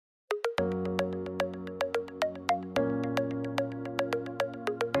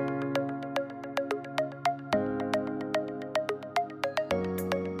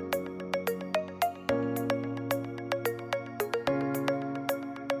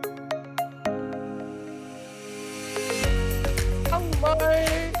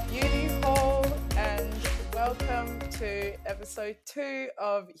Uni Hall, and welcome to episode 2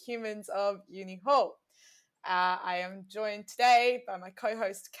 of Humans of Uni Hall. I am joined today by my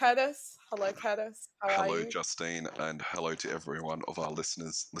co-host Curtis. Hello, Curtis. How are Hello, you? Justine, and hello to everyone of our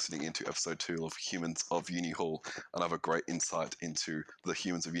listeners listening into episode 2 of Humans of Uni Hall. And I have a great insight into the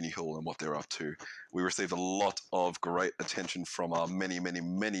Humans of Uni Hall and what they're up to. We received a lot of great attention from our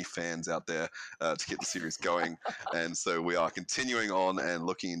many fans out there to get the series going. And so we are continuing on and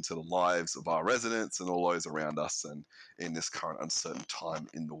looking into the lives of our residents and all those around us and in this current uncertain time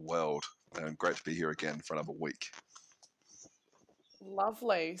in the world. And great to be here again for another week.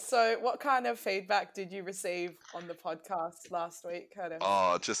 Lovely. So, what kind of feedback did you receive on the podcast last week, Curtis?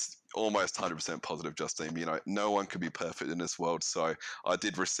 Just almost 100% positive, Justine. You know, no one could be perfect in this world. So I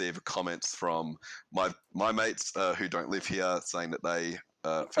did receive comments from my mates who don't live here saying that they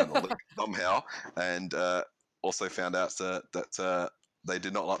found the link somehow, and also found out that they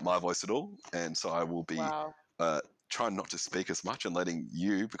did not like my voice at all. And so I will be Wow. trying not to speak as much and letting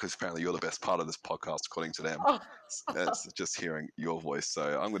you, because apparently you're the best part of this podcast, according to them. Oh, It's just hearing your voice.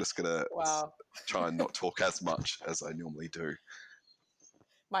 So I'm just going to wow. try and not talk as much as I normally do.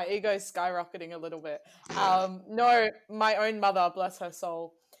 My ego's skyrocketing a little bit. Yeah. No, my own mother, bless her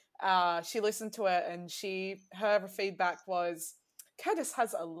soul, she listened to it and her feedback was, Curtis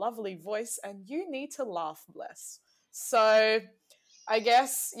has a lovely voice and you need to laugh, bless. So I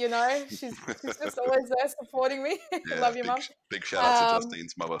guess, she's just always there supporting me. Yeah, Love you, Mum. big shout out to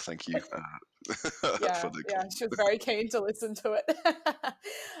Justine's mother. Thank you Yeah, for the she was very keen to listen to it.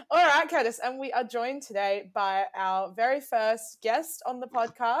 All right, Curtis, and we are joined today by our very first guest on the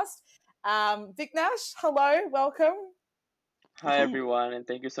podcast, Vic Nash. Hello, welcome. Hi everyone, and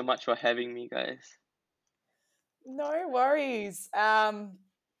thank you so much for having me, guys. No worries.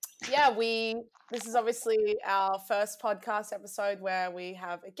 This is obviously our first podcast episode where we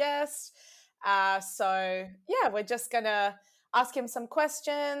have a guest. We're just gonna ask him some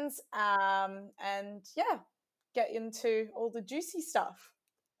questions, and get into all the juicy stuff.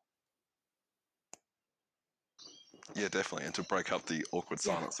 Yeah, definitely. And to break up the awkward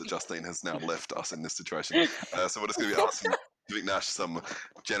silence that Justine has now left us in this situation. So we're just going to be asking Vic Nash some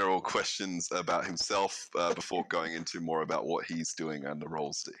general questions about himself before going into more about what he's doing and the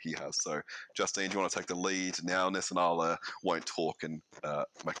roles that he has. So, Justine, do you want to take the lead now on this? And I won't talk and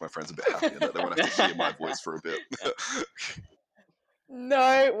make my friends a bit happier that they won't have to hear my voice for a bit.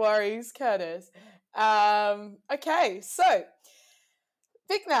 No worries, Curtis. Okay, so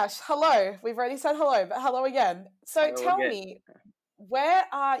Vic Nash, hello. We've already said hello, but hello again. So Hello tell again. me, where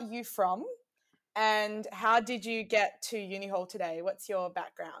are you from and how did you get to Uni Hall today? What's your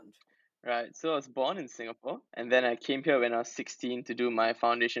background? Right, so I was born in Singapore, and then I came here when I was 16 to do my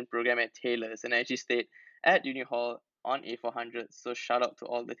foundation program at Taylor's, and I actually stayed at Uni Hall on A400, so shout out to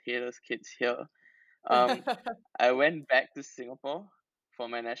all the Taylor's kids here. I went back to Singapore for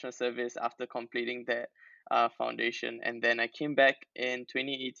my national service after completing that foundation, and then I came back in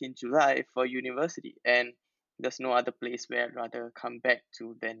 2018 July for university, and there's no other place where I'd rather come back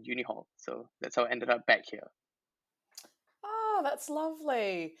to than Uni Hall, so that's how I ended up back here. Oh, that's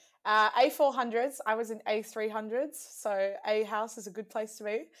lovely. A400s, I was in A300s, so A house is a good place to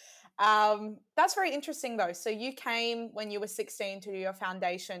be. That's very interesting though. So you came when you were 16 to do your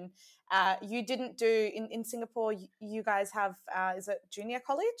foundation. You didn't do in Singapore. You guys have is it junior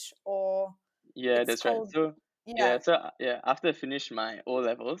college or? Yeah, It's that's called right. yeah. After I finished my O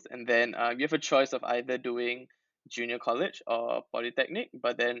levels, and then you have a choice of either doing junior college or polytechnic.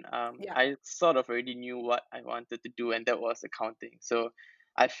 But then Yeah. I sort of already knew what I wanted to do, and that was accounting. So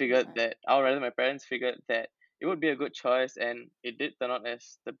I figured Okay. that, or rather, my parents figured that it would be a good choice, and it did turn out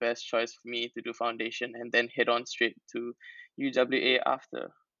as the best choice for me to do foundation, and then head on straight to UWA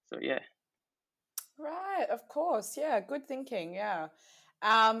after. So yeah. Right, of course. Yeah, good thinking. Yeah.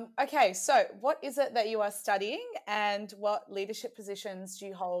 Okay, so what is it that you are studying and what leadership positions do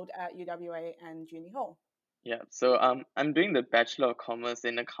you hold at UWA and Uni Hall? Yeah, so I'm doing the Bachelor of Commerce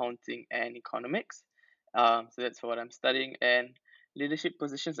in Accounting and Economics. So that's what I'm studying. And leadership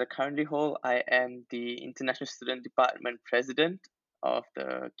positions I currently hold, I am the International Student Department President of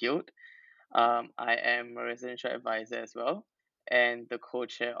the Guild. I am a residential advisor as well, and the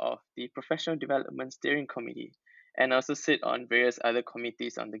co-chair of the Professional Development Steering Committee. And I also sit on various other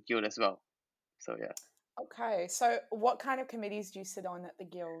committees on the Guild as well. So yeah. Okay, so what kind of committees do you sit on at the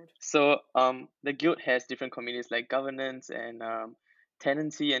Guild? So the guild has different committees like governance and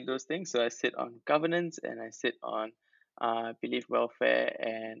tenancy and those things. So I sit on governance and I sit on I believe welfare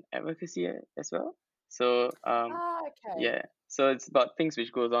and advocacy as well. So Okay. yeah, so it's about things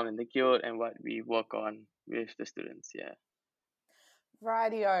which goes on in the guild and what we work on with the students. Yeah.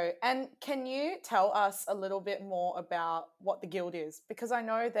 Rightio. And can you tell us a little bit more about what the guild is? Because I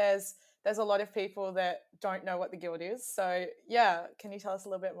know there's a lot of people that don't know what the guild is. So yeah, can you tell us a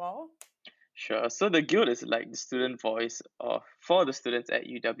little bit more? Sure. So the guild is like the student voice for the students at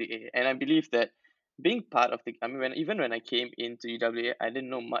UWA, and I believe that being part of the, I mean, even when I came into UWA, I didn't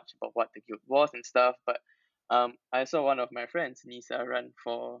know much about what the guild was and stuff, but I saw one of my friends, Nisa, run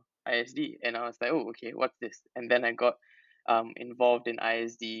for ISD, and I was like, oh, okay, what's this? And then I got involved in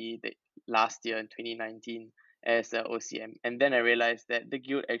ISD last year in 2019 as a OCM, and then I realized that the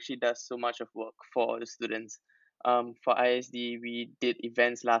guild actually does so much of work for the students. For ISD, we did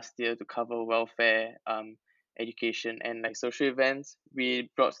events last year to cover welfare, education, and like social events.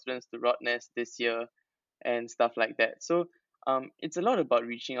 We brought students to Rottnest this year and stuff like that. So it's a lot about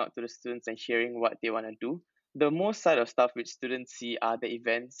reaching out to the students and hearing what they want to do. The most side of stuff which students see are the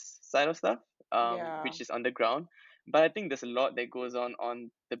events side of stuff, Yeah. which is on the ground. But I think there's a lot that goes on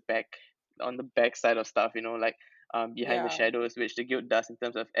the back side of stuff. Like behind the Yeah. shadows, which the guild does in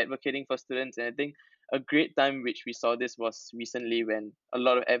terms of advocating for students. And I think a great time which we saw this was recently when a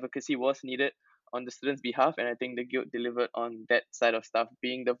lot of advocacy was needed on the students' behalf, and I think the guild delivered on that side of stuff,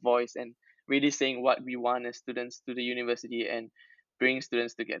 being the voice and really saying what we want as students to the university and bring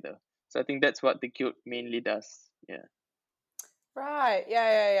students together. So I think that's what the guild mainly does. Yeah. Right.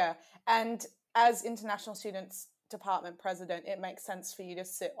 Yeah. And as international students department president, it makes sense for you to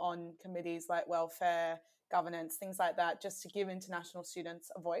sit on committees like welfare, governance, things like that, just to give international students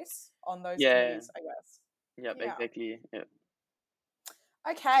a voice on those Yeah. committees, I guess. Yep. Yeah. Exactly. Yep.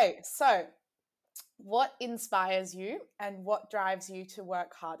 Okay. So, what inspires you and what drives you to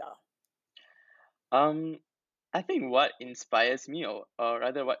work harder? Um, I think what inspires me, or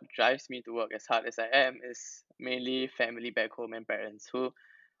rather what drives me to work as hard as I am, is mainly family back home and parents who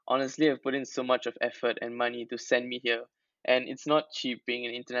honestly have put in so much of effort and money to send me here. And it's not cheap being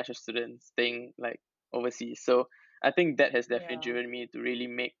an international student staying like overseas. So I think that has definitely Yeah. driven me to really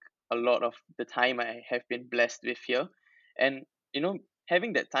make a lot of the time I have been blessed with here. And,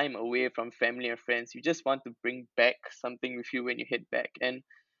 having that time away from family and friends, you just want to bring back something with you when you head back. And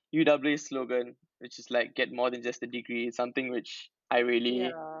UWA's slogan, which is like get more than just a degree, is something which I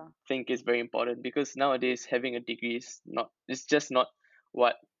really Yeah. think is very important, because nowadays having a degree it's just not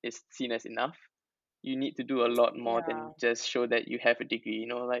what is seen as enough. You need to do a lot more Yeah. than just show that you have a degree,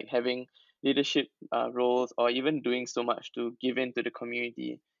 like having leadership roles, or even doing so much to give into the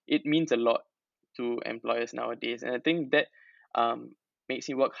community. It means a lot to employers nowadays, and I think that um, makes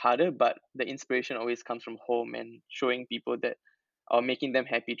me work harder, but the inspiration always comes from home and showing people that, or making them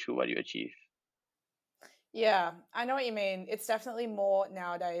happy through what you achieve. Yeah, I know what you mean. It's definitely more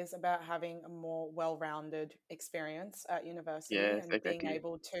nowadays about having a more well-rounded experience at university Yes, and being exactly.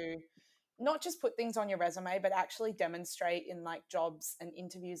 able to not just put things on your resume, but actually demonstrate in like jobs and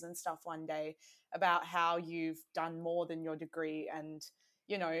interviews and stuff one day about how you've done more than your degree and,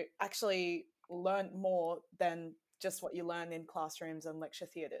 actually learned more than just what you learn in classrooms and lecture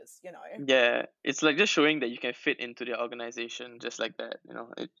theaters. Yeah, it's like just showing that you can fit into the organization just like that.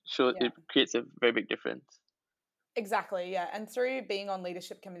 It Yeah. creates a very big difference. Exactly, yeah. And through being on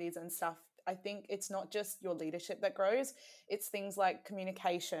leadership committees and stuff, I think it's not just your leadership that grows, it's things like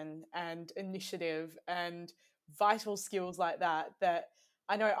communication and initiative and vital skills like that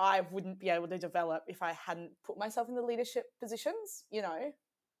I know I wouldn't be able to develop if I hadn't put myself in the leadership positions.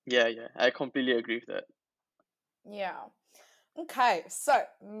 Yeah, I completely agree with that. Yeah. Okay, so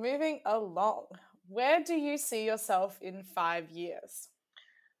moving along, where do you see yourself in 5 years?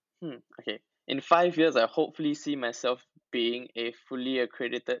 Okay. In 5 years, I hopefully see myself being a fully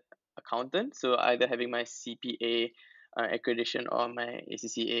accredited accountant. So either having my CPA accreditation or my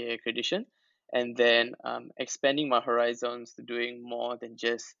ACCA accreditation, and then expanding my horizons to doing more than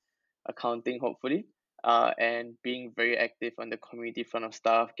just accounting, hopefully. And being very active on the community front of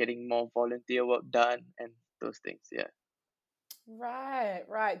stuff, getting more volunteer work done, and those things. Yeah. Right,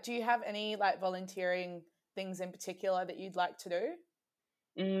 right. Do you have any like volunteering things in particular that you'd like to do?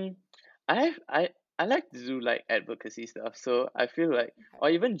 Mm, I like to do like advocacy stuff. So I feel like, or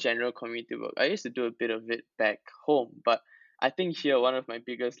Okay. even general community work. I used to do a bit of it back home, but I think here one of my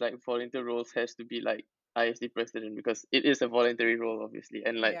biggest like volunteer roles has to be like ISD president, because it is a voluntary role, obviously,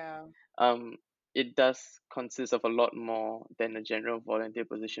 and like Yeah, um it does consist of a lot more than a general volunteer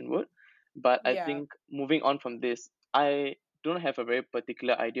position would. But I yeah, think moving on from this, I don't have a very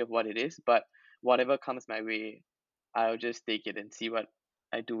particular idea of what it is, but whatever comes my way, I'll just take it and see what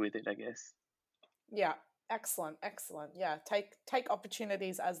I do with it, I guess. yeah. Excellent, excellent. Yeah, take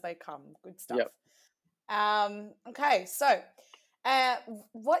opportunities as they come. Good stuff. Yep. Okay, so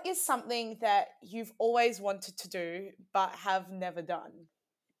What is something that you've always wanted to do but have never done?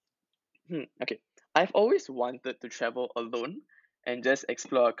 Okay. I've always wanted to travel alone and just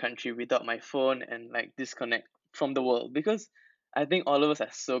explore a country without my phone and like disconnect from the world, because I think all of us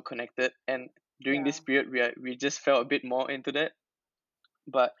are so connected, and during Yeah, this period we just fell a bit more into that.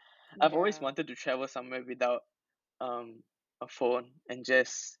 But I've always yeah, wanted to travel somewhere without um a phone and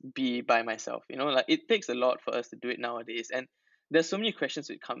just be by myself. Like it takes a lot for us to do it nowadays, and there's so many questions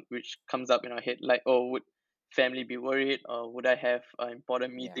which comes up in our head, like, oh, would family be worried, or would I have an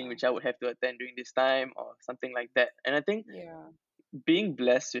important meeting yeah, which I would have to attend during this time, or something like that. And I think yeah, being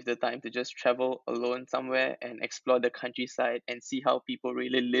blessed with the time to just travel alone somewhere and explore the countryside and see how people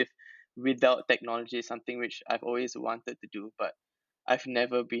really live without technology is something which I've always wanted to do, but I've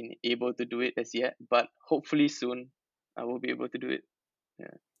never been able to do it as yet. But hopefully soon I will be able to do it.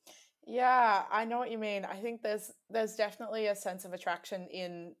 Yeah. yeah. I know what you mean. I think there's definitely a sense of attraction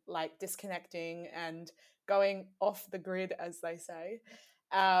in like disconnecting and going off the grid, as they say.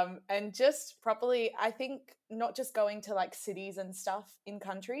 And just properly, I think not just going to like cities and stuff in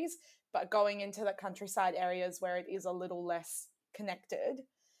countries, but going into the countryside areas where it is a little less connected.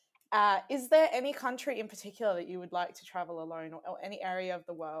 Is there any country in particular that you would like to travel alone, or any area of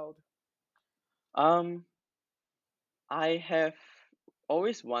the world? Um, I have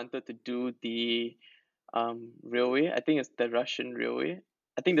always wanted to do the railway. I think it's the Russian railway.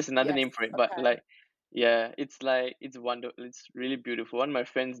 I think there's another Yes. name for it, but Okay. like, yeah, it's wonderful. It's really beautiful. One of my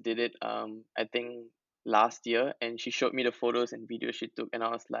friends did it. I think last year, and she showed me the photos and videos she took, and I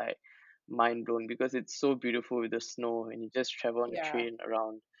was like mind blown, because it's so beautiful with the snow, and you just travel on the Yeah. train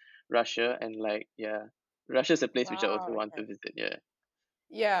around Russia, and like, yeah, Russia's a place which I also Wow. want to Okay. visit. Yeah.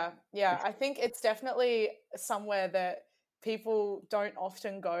 Yeah. Yeah. I think it's definitely somewhere that people don't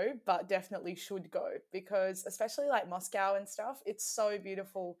often go, but definitely should go because, especially like Moscow and stuff, it's so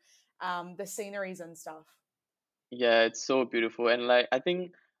beautiful. The sceneries and stuff. Yeah, it's so beautiful, and like I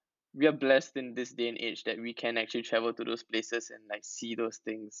think we are blessed in this day and age that we can actually travel to those places and like see those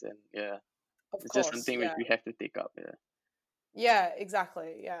things, and yeah, Of it's just course. something which Yeah. we have to take up. Yeah. Yeah,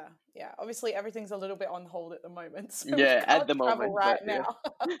 exactly. Yeah. Yeah. Obviously, everything's a little bit on hold at the moment, so we Yeah, at can't the travel moment, right but yeah. now.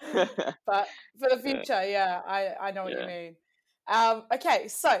 But for the Yeah, future, yeah, I know what you yeah. mean. Okay,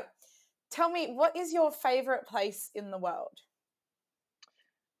 so tell me, what is your favorite place in the world?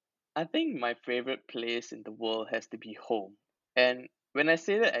 I think my favorite place in the world has to be home. And when I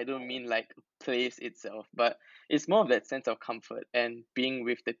say that, I don't mean like a place itself, but it's more of that sense of comfort and being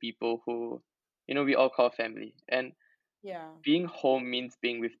with the people who, we all call family. And Yeah. being home means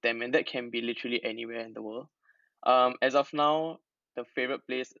being with them, and that can be literally anywhere in the world. As of now, the favorite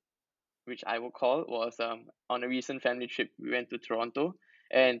place which I would call was on a recent family trip. We went to Toronto,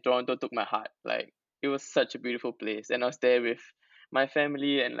 and Toronto took my heart. Like it was such a beautiful place, and I was there with my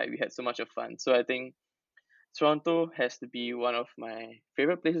family, and like we had so much of fun. So I think Toronto has to be one of my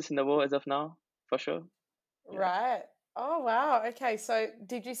favorite places in the world as of now, for sure. Yeah. Right. Oh, wow. Okay, so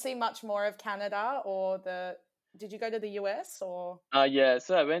did you see much more of Canada did you go to the US or? Yeah.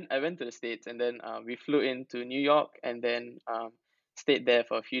 So I went to the States, and then we flew into New York, and then stayed there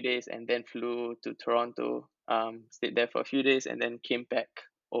for a few days, and then flew to Toronto. Stayed there for a few days, and then came back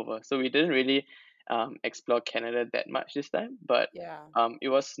over. So we didn't really explore Canada that much this time, but Yeah. it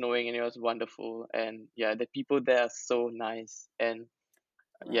was snowing and it was wonderful, and yeah, the people there are so nice, and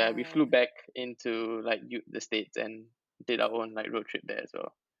yeah, we flew Right. back into like the States and did our own like road trip there as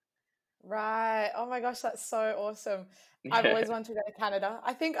well. Right. Oh my gosh, that's so awesome. I've Yeah. always wanted to go to Canada.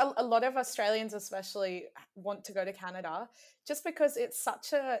 I think a lot of Australians, especially, want to go to Canada just because it's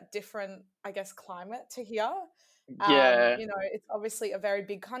such a different, I guess, climate to here. Yeah. It's obviously a very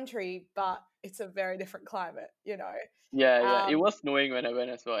big country, but it's a very different climate, Yeah, yeah. It Um, was snowing when I went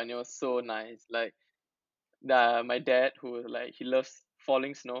as well, and it was so nice. Like my dad, who like he loves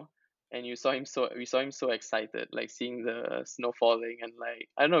falling snow, and we saw him so excited, like seeing the snow falling, and like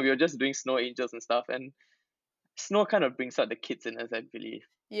I don't know, we were just doing snow angels and stuff, and snow kind of brings out the kids in us, I believe,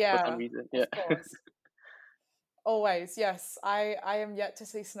 for some yeah, reason. of Yeah. course. Always, yes. I am yet to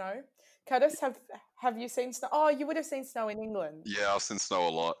see snow. Curtis, have you seen snow? Oh, you would have seen snow in England. Yeah, I've seen snow a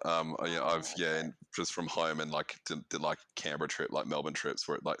lot. Yeah, Oh, and just from home and like did like Canberra trip, like Melbourne trips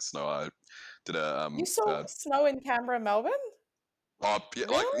where it like snow. I did you saw snow in Canberra, Melbourne? oh yeah,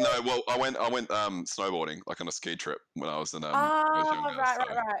 like Really? no, well I went snowboarding like on a ski trip when I was Ah, younger, right, so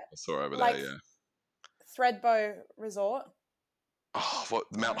right, right. I saw it over there. Like Yeah. Threadbow Resort. Oh, what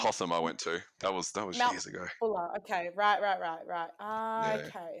Mount No. Hotham I went to. That was Mount years ago. Fuller. Okay, right, right, right, right. Ah, Yeah,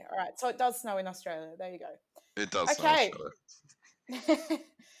 okay. All right. So it does snow in Australia. There you go. it does snow in Okay. Australia.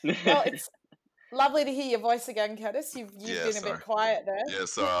 Well, it's Lovely to hear your voice again, Curtis. You've Yeah, been a sorry. bit quiet there. Yeah,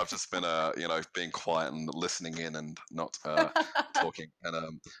 sorry, I've just been, being quiet and listening in and not talking.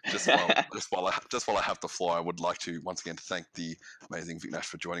 And just while I have the floor, I would like to once again to thank the amazing Viknash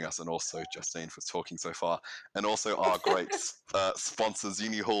for joining us, and also Justine for talking so far, and also our great sponsors,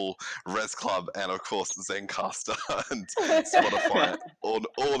 Uni Hall, Res Club, and of course Zencaster and Spotify, all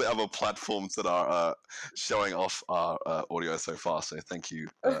the other platforms that are showing off our audio so far. So thank you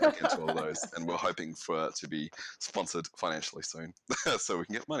again to all of those, and we're hoping for it to be sponsored financially soon. So we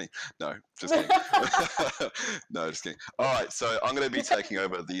can get money. No, just kidding. No, just kidding. All right, so I'm going to be taking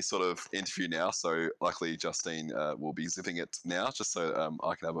over the sort of interview now. So luckily, Justine will be zipping it now, just so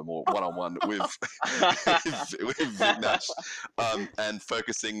I can have a more one-on-one with with Viknash, and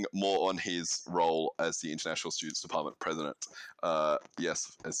focusing more on his role as the International Students Department President.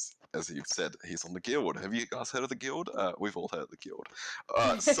 Yes, as you've said, he's on the Guild. Have you guys heard of the Guild? We've all heard of the Guild.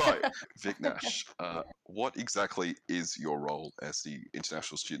 So, Viknash, what exactly is your role as the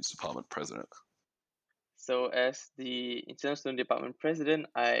International Students Department President? So as the International Student Department President,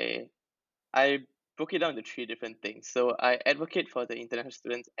 I broke it down to three different things. So I advocate for the international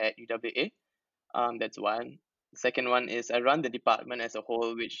students at UWA. That's one. The second one is I run the department as a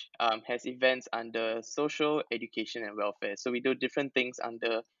whole, which has events under social, education, and welfare. So we do different things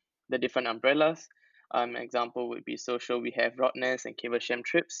under the different umbrellas. Example would be social, we have Rodness and Caversham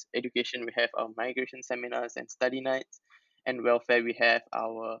trips. Education, we have our migration seminars and study nights. And welfare, we have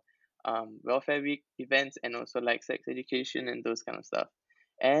our welfare week events and also like sex education and those kind of stuff.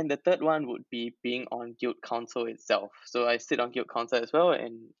 And the third one would be being on Guild Council itself. So I sit on Guild Council as well,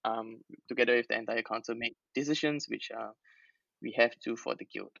 and together with the entire council, make decisions which we have to for the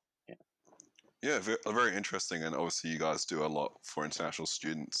Guild. Yeah. Yeah, very interesting, and obviously you guys do a lot for international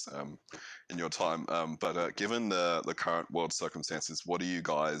students in your time. But given the current world circumstances, what are you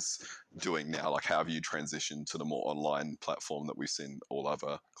guys doing now? Like, how have you transitioned to the more online platform that we've seen all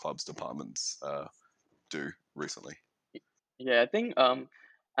other clubs, departments do recently? Yeah, I think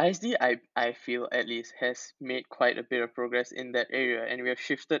ISD I feel at least has made quite a bit of progress in that area, and we have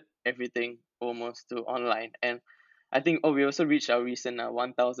shifted everything almost to online. And I think we also reached our recent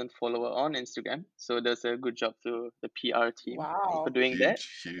 1,000 follower on Instagram, so that's a good job to the PR team for Wow. doing that.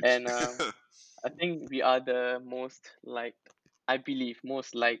 Huge. And I think we are the most liked, I believe,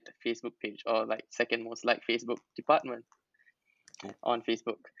 most liked Facebook page, or like second most liked Facebook department Cool. on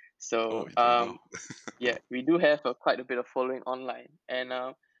Facebook. So you're doing well. yeah, we do have quite a bit of following online, and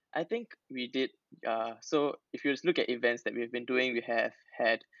I think we did. So if you just look at events that we've been doing, we have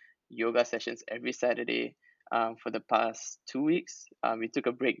had yoga sessions every Saturday for the past 2 weeks. We took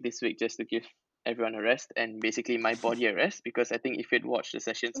a break this week just to give everyone a rest, and basically my body a rest, because I think if you'd watched the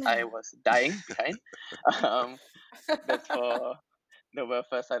sessions, I was dying behind. um, that's for the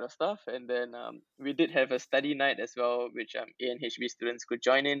welfare side of stuff. And then we did have a study night as well, which ANHB students could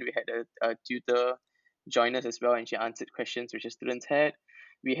join in. We had a tutor join us as well, and she answered questions which the students had.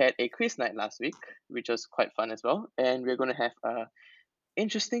 We had a quiz night last week, which was quite fun as well. And we're going to have a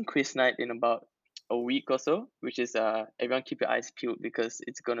interesting quiz night in about a week or so, which is everyone keep your eyes peeled, because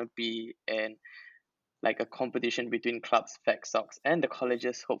it's going to be a competition between clubs, fact socks, and the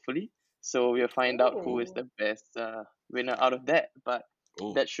colleges, hopefully. So we'll find out who is the best winner out of that. But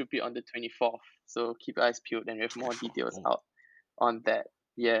Ooh. that should be on the 24th. So keep your eyes peeled, and we have more 24th. details Ooh. out on that.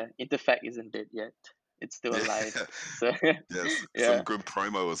 Yeah, Interfact isn't dead yet. It's still alive. So Yes, yeah. some good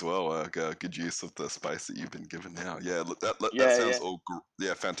promo as well. Good use of the space that you've been given now. Yeah, look, that Yeah, sounds yeah. all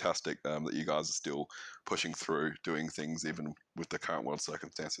fantastic. That you guys are still pushing through, doing things even with the current world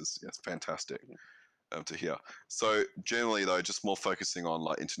circumstances. Yes, fantastic to hear. So generally, though, just more focusing on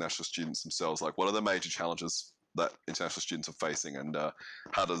like international students themselves. Like, what are the major challenges that international students are facing, and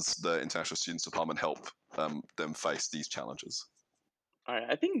how does the international students department help them face these challenges? All right.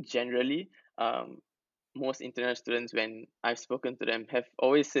 I think generally, most international students, when I've spoken to them, have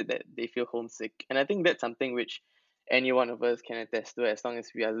always said that they feel homesick. And I think that's something which any one of us can attest to, as long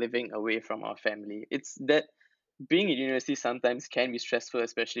as we are living away from our family. It's that being in university sometimes can be stressful,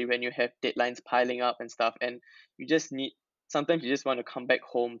 especially when you have deadlines piling up and stuff, and sometimes you just want to come back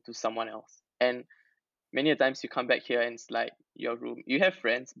home to someone else. And many a times you come back here and it's like your room. You have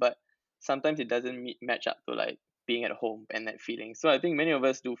friends, but sometimes it doesn't match up to like being at home and that feeling. So I think many of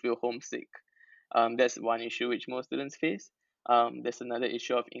us do feel homesick. That's one issue which most students face. There's another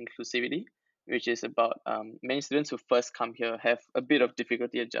issue of inclusivity, which is about many students who first come here have a bit of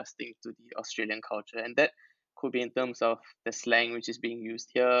difficulty adjusting to the Australian culture, and that could be in terms of the slang which is being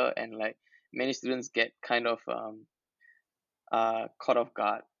used here, and like many students get kind of caught off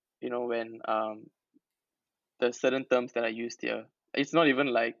guard, when the certain terms that are used here. It's not even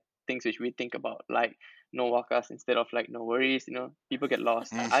like things which we think about, like no wakas instead of like no worries. People get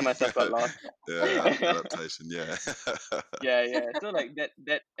lost. I myself got lost. Yeah, adaptation. Yeah. Yeah. So like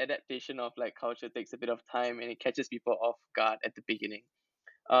that adaptation of like culture takes a bit of time, and it catches people off guard at the beginning.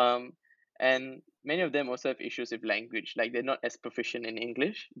 Um, and many of them also have issues with language. Like they're not as proficient in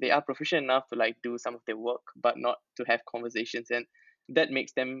English. They are proficient enough to like do some of their work, but not to have conversations, and that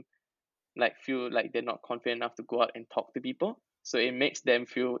makes them like feel like they're not confident enough to go out and talk to people. So it makes them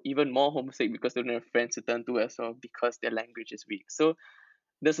feel even more homesick because they don't have friends to turn to as well, because their language is weak. So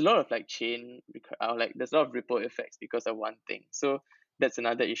there's a lot of like there's a lot of ripple effects because of one thing. So that's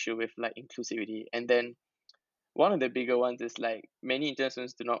another issue with like inclusivity. And then one of the bigger ones is like many internet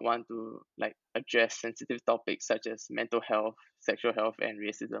students do not want to like address sensitive topics such as mental health, sexual health, and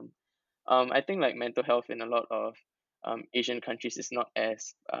racism. I think like mental health in a lot of Asian countries is not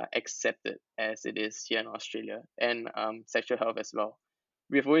as accepted as it is here in Australia, and sexual health as well.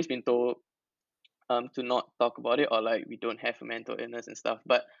 We've always been told to not talk about it, or like we don't have a mental illness and stuff.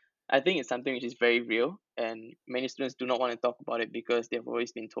 But I think it's something which is very real, and many students do not want to talk about it because they've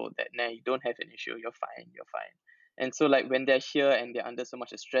always been told that, nah, you don't have an issue, you're fine. And so like when they're here and they're under so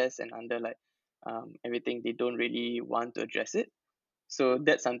much stress and under like everything, they don't really want to address it. So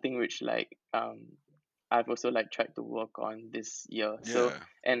that's something which like I've also like tried to work on this year. So, Yeah.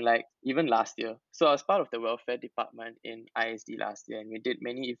 and like even last year, so I was part of the welfare department in ISD last year, and we did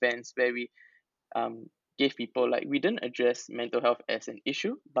many events where we um, gave people, like, we didn't address mental health as an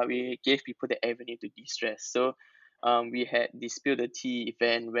issue, but we gave people the avenue to de-stress. So we had the spill the tea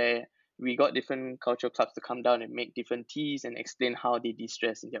event where we got different cultural clubs to come down and make different teas and explain how they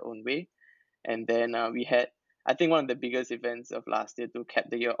de-stress in their own way. And then we had, I think one of the biggest events of last year to cap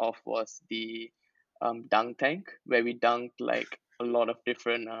the year off was the dunk tank, where we dunked like a lot of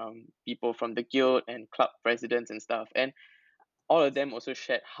different people from the guild and club presidents and stuff. And all of them also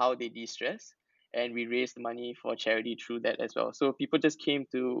shared how they de-stress, and we raised money for charity through that as well. So people just came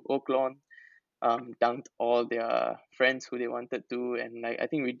to Oaklawn, dunked all their friends who they wanted to, and like I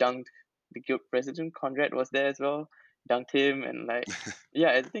think we dunked the guild president. Conrad was there as well, dunked him, and like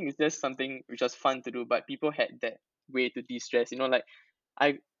yeah, I think it's just something which was fun to do, but people had that way to de-stress. Like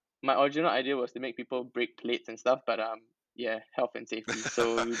I my original idea was to make people break plates and stuff, but yeah, health and safety,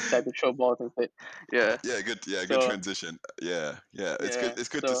 so we decided to throw balls instead. Yeah. Yeah, good. Yeah, good So transition. Yeah. It's good. yeah, It's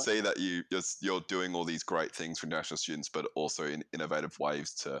good to so see that you're doing all these great things for international students, but also in innovative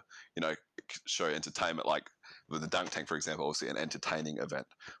ways to show entertainment. Like with the dunk tank, for example, obviously an entertaining event,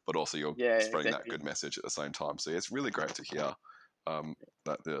 but also you're yeah, spreading that exactly. good message at the same time. So it's really great to hear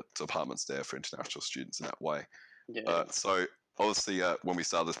that the department's there for international students in that way. Yeah. So obviously, when we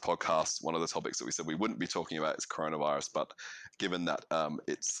started this podcast, one of the topics that we said we wouldn't be talking about is coronavirus, but given that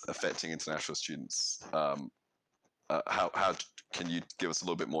it's affecting international students, how can you give us a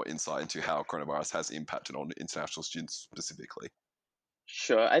little bit more insight into how coronavirus has impacted on international students specifically?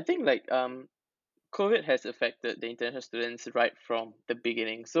 Sure. I think like COVID has affected the international students right from the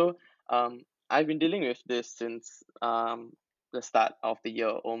beginning. So I've been dealing with this since the start of the year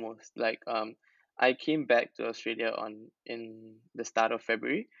almost. Like I came back to Australia in the start of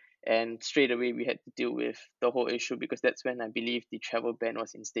February, and straight away we had to deal with the whole issue, because that's when I believe the travel ban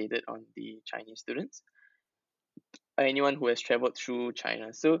was instated on the Chinese students, anyone who has traveled through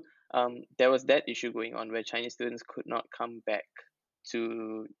China. So there was that issue going on where Chinese students could not come back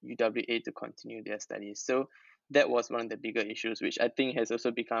to UWA to continue their studies. So that was one of the bigger issues, which I think has also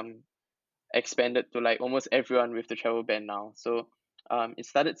become expanded to like almost everyone with the travel ban now. So it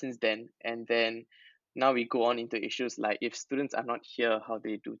started since then, and then now we go on into issues like, if students are not here, how do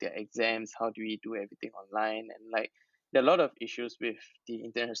they do their exams? How do we do everything online? And like there are a lot of issues with the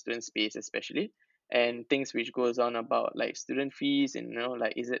international student space, especially, and things which goes on about like student fees, and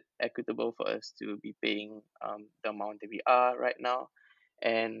like, is it equitable for us to be paying the amount that we are right now,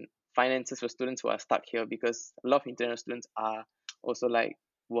 and finances for students who are stuck here, because a lot of international students are also like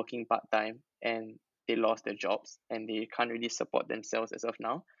working part time, and they lost their jobs and they can't really support themselves as of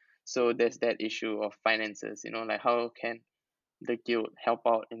now. So there's that issue of finances, like how can the guild help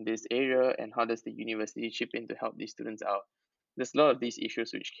out in this area, and how does the university chip in to help these students out? There's a lot of these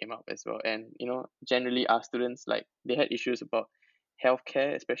issues which came up as well. And generally our students, like, they had issues about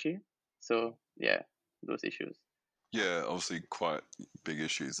healthcare especially. So yeah, those issues. Yeah, obviously quite big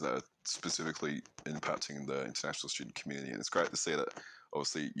issues that are specifically impacting the international student community, and it's great to see that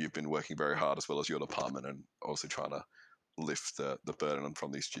obviously you've been working very hard as well as your department, and obviously trying to lift the burden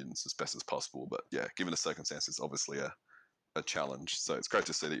from these students as best as possible. But yeah, given the circumstances, obviously a challenge. So it's great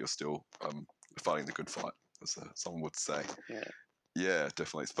to see that you're still fighting the good fight, as someone would say. Yeah. Yeah,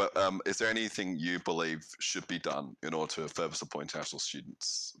 definitely. But is there anything you believe should be done in order to further support international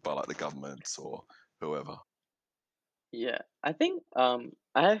students by like the governments or whoever? Yeah, I think I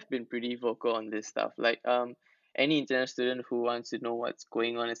have been pretty vocal on this stuff. Like any international student who wants to know what's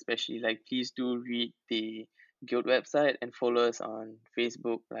going on, especially like please do read the Guild website and follow us on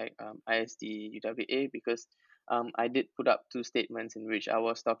Facebook, like ISD UWA, because I did put up two statements in which I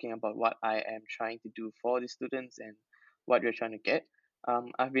was talking about what I am trying to do for the students and what we're trying to get.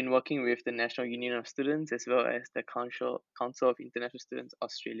 I've been working with the National Union of Students as well as the Council of International Students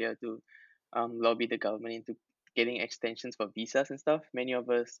Australia to lobby the government into getting extensions for visas and stuff. Many of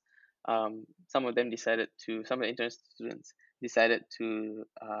us, some of the international students decided to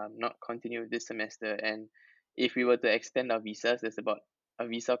not continue this semester. And if we were to extend our visas, a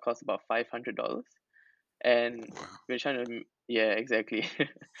visa costs about $500. And Wow. we're trying to, yeah, exactly.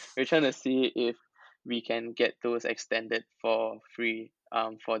 We're trying to see if we can get those extended for free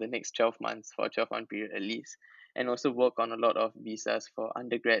for the next 12 months, for a 12-month period at least, and also work on a lot of visas for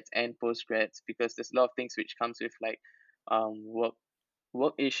undergrads and postgrads, because there's a lot of things which comes with like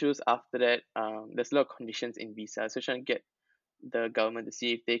work issues after that. There's a lot of conditions in visas, so trying to get the government to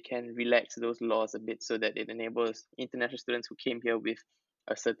see if they can relax those laws a bit so that it enables international students who came here with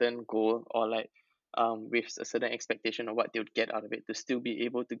a certain goal, or like with a certain expectation of what they would get out of it, to still be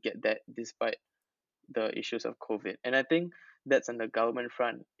able to get that despite the issues of COVID. And I think that's on the government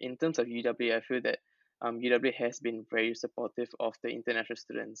front. In terms of UW, I feel that UW has been very supportive of the international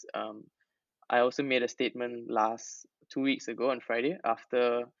students. I also made a statement last 2 weeks ago on Friday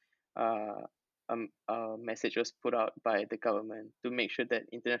after uh, a message was put out by the government to make sure that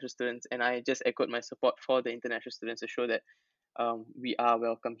international students, and I just echoed my support for the international students to show that we are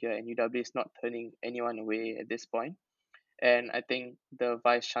welcome here and UW is not turning anyone away at this point. And I think the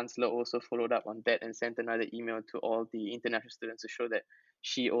vice chancellor also followed up on that and sent another email to all the international students to show that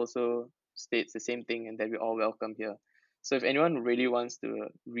she also states the same thing and that we're all welcome here. So if anyone really wants to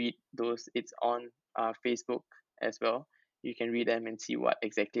read those, it's on Facebook as well. You can read them and see what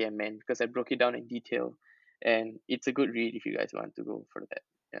exactly I meant, because I broke it down in detail, and it's a good read if you guys want to go for that.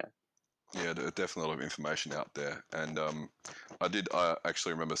 Yeah. Yeah, there's definitely a lot of information out there, and I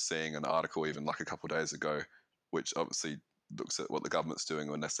actually remember seeing an article even like a couple of days ago, which obviously looks at what the government's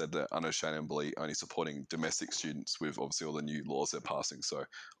doing when they said they're unashamedly only supporting domestic students with obviously all the new laws they're passing. So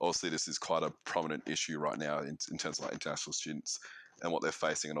obviously this is quite a prominent issue right now in terms of like international students and what they're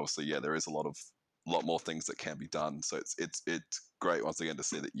facing, and obviously yeah, there is a lot more things that can be done. So it's great once again to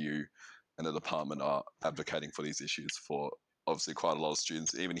see that you and the department are advocating for these issues for obviously quite a lot of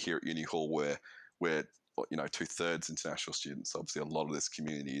students, even here at Uni Hall, where we're 2/3 international students. Obviously, a lot of this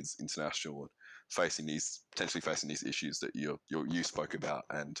community is international and potentially facing these issues that you spoke about,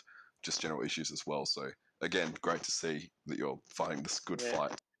 and just general issues as well. So again, great to see that you're fighting this good Yeah.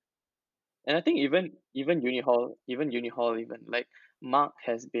 fight. And I think even like Mark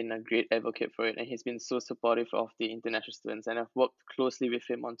has been a great advocate for it, and he's been so supportive of the international students. And I've worked closely with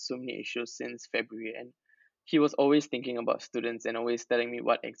him on so many issues since February, and he was always thinking about students and always telling me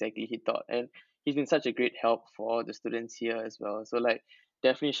what exactly he thought. And he's been such a great help for the students here as well. So like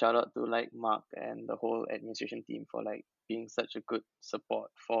definitely shout out to like Mark and the whole administration team for like being such a good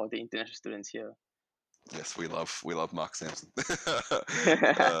support for the international students here. Yes, we love Mark Sampson.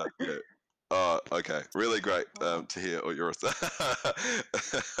 Yeah. Okay, really great to hear what your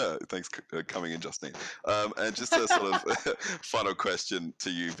thanks for coming in, Justine. And just a sort of final question to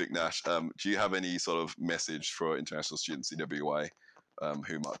you, Vic Nash. Do you have any sort of message for international students in WA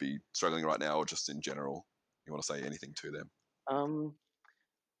who might be struggling right now, or just in general? You want to say anything to them? um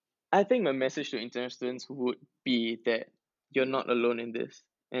I think my message to international students would be that you're not alone in this,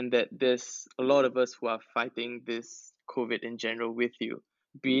 and that there's a lot of us who are fighting this COVID in general with you,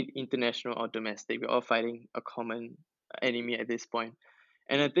 be it international or domestic. We're all fighting a common enemy at this point.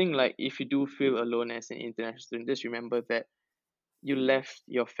 And I think like if you do feel alone as an international student, just remember that you left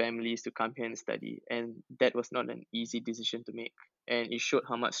your families to come here and study, and that was not an easy decision to make. And it showed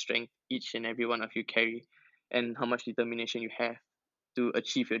how much strength each and every one of you carry, and how much determination you have to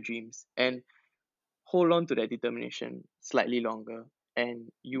achieve your dreams. And hold on to that determination slightly longer, and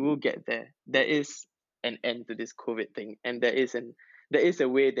you will get there. There is an end to this COVID thing, and there is a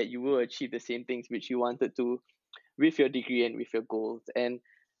way that you will achieve the same things which you wanted to with your degree and with your goals. And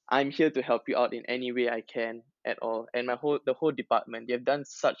I'm here to help you out in any way I can at all. And the whole department, they've done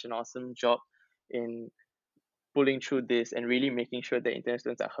such an awesome job in pulling through this and really making sure that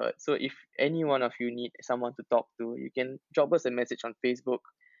international students are heard. So if any one of you need someone to talk to, you can drop us a message on Facebook,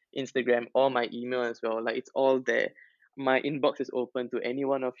 Instagram, or my email as well. Like it's all there. my inbox is open to any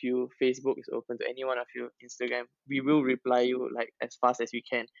one of you. Facebook is open to any one of you. Instagram, we will reply you like as fast as we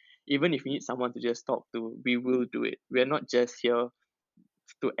can. Even if you need someone to just talk to, we will do it. We're not just here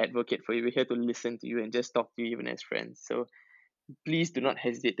to advocate for you. We're here to listen to you and just talk to you even as friends. So please do not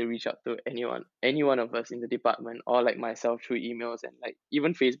hesitate to reach out to any one of us in the department, or like myself through emails and like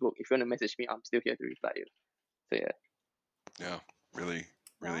even Facebook. If you want to message me, I'm still here to reply you. So yeah. Yeah, really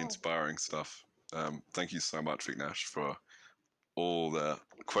Wow. inspiring stuff. Thank you so much, Vignesh, for all the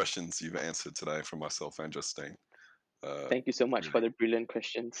questions you've answered today from myself and Justine. Thank you so much for Really. the brilliant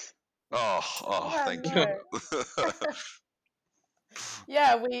questions. Yeah, Thank no. you.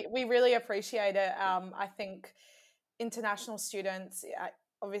 Yeah, we really appreciate it. I think international students,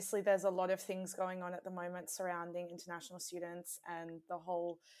 obviously, there's a lot of things going on at the moment surrounding international students and the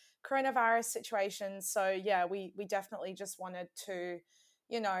whole coronavirus situation. So, yeah, we definitely just wanted to,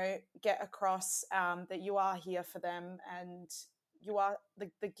 get across that you are here for them, and you are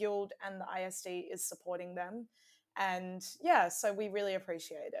the guild and the ISD is supporting them. And yeah, so we really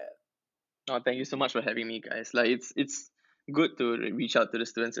appreciate it. Oh, thank you so much for having me, guys. Like it's good to reach out to the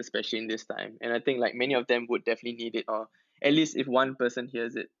students, especially in this time. And I think like many of them would definitely need it, or at least if one person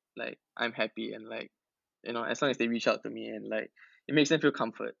hears it, like I'm happy, and like as long as they reach out to me, and like it makes them feel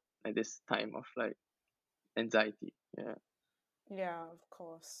comfort at this time of like anxiety. Yeah. Yeah, of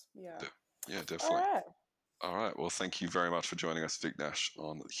course. Yeah. Yeah, All definitely. right. All right. Well, thank you very much for joining us, Vignesh,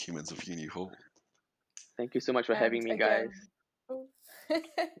 on Humans of Uni Hall. Thank you so much for And having me, guys. again, oh.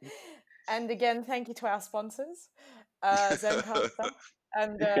 And again, thank you to our sponsors, Zencaster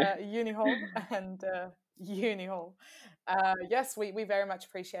and Unihall and Unihall. Yes, we very much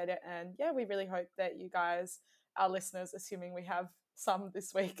appreciate it. And yeah, we really hope that you guys, our listeners, assuming we have some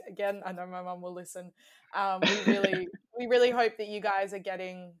this week, again, I know my mum will listen. We really hope that you guys are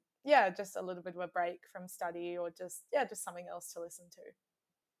getting, just a little bit of a break from study, or just something else to listen to.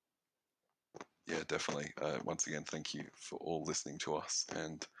 Yeah, definitely. Once again, thank you for all listening to us.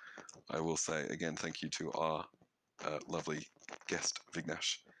 And I will say again, thank you to our lovely guest,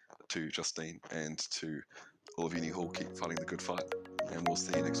 Vignesh, to Justine, and to all of Uni Hall. Keep fighting the good fight. And we'll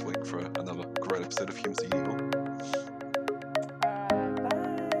see you next week for another great episode of Humans of Uni Hall.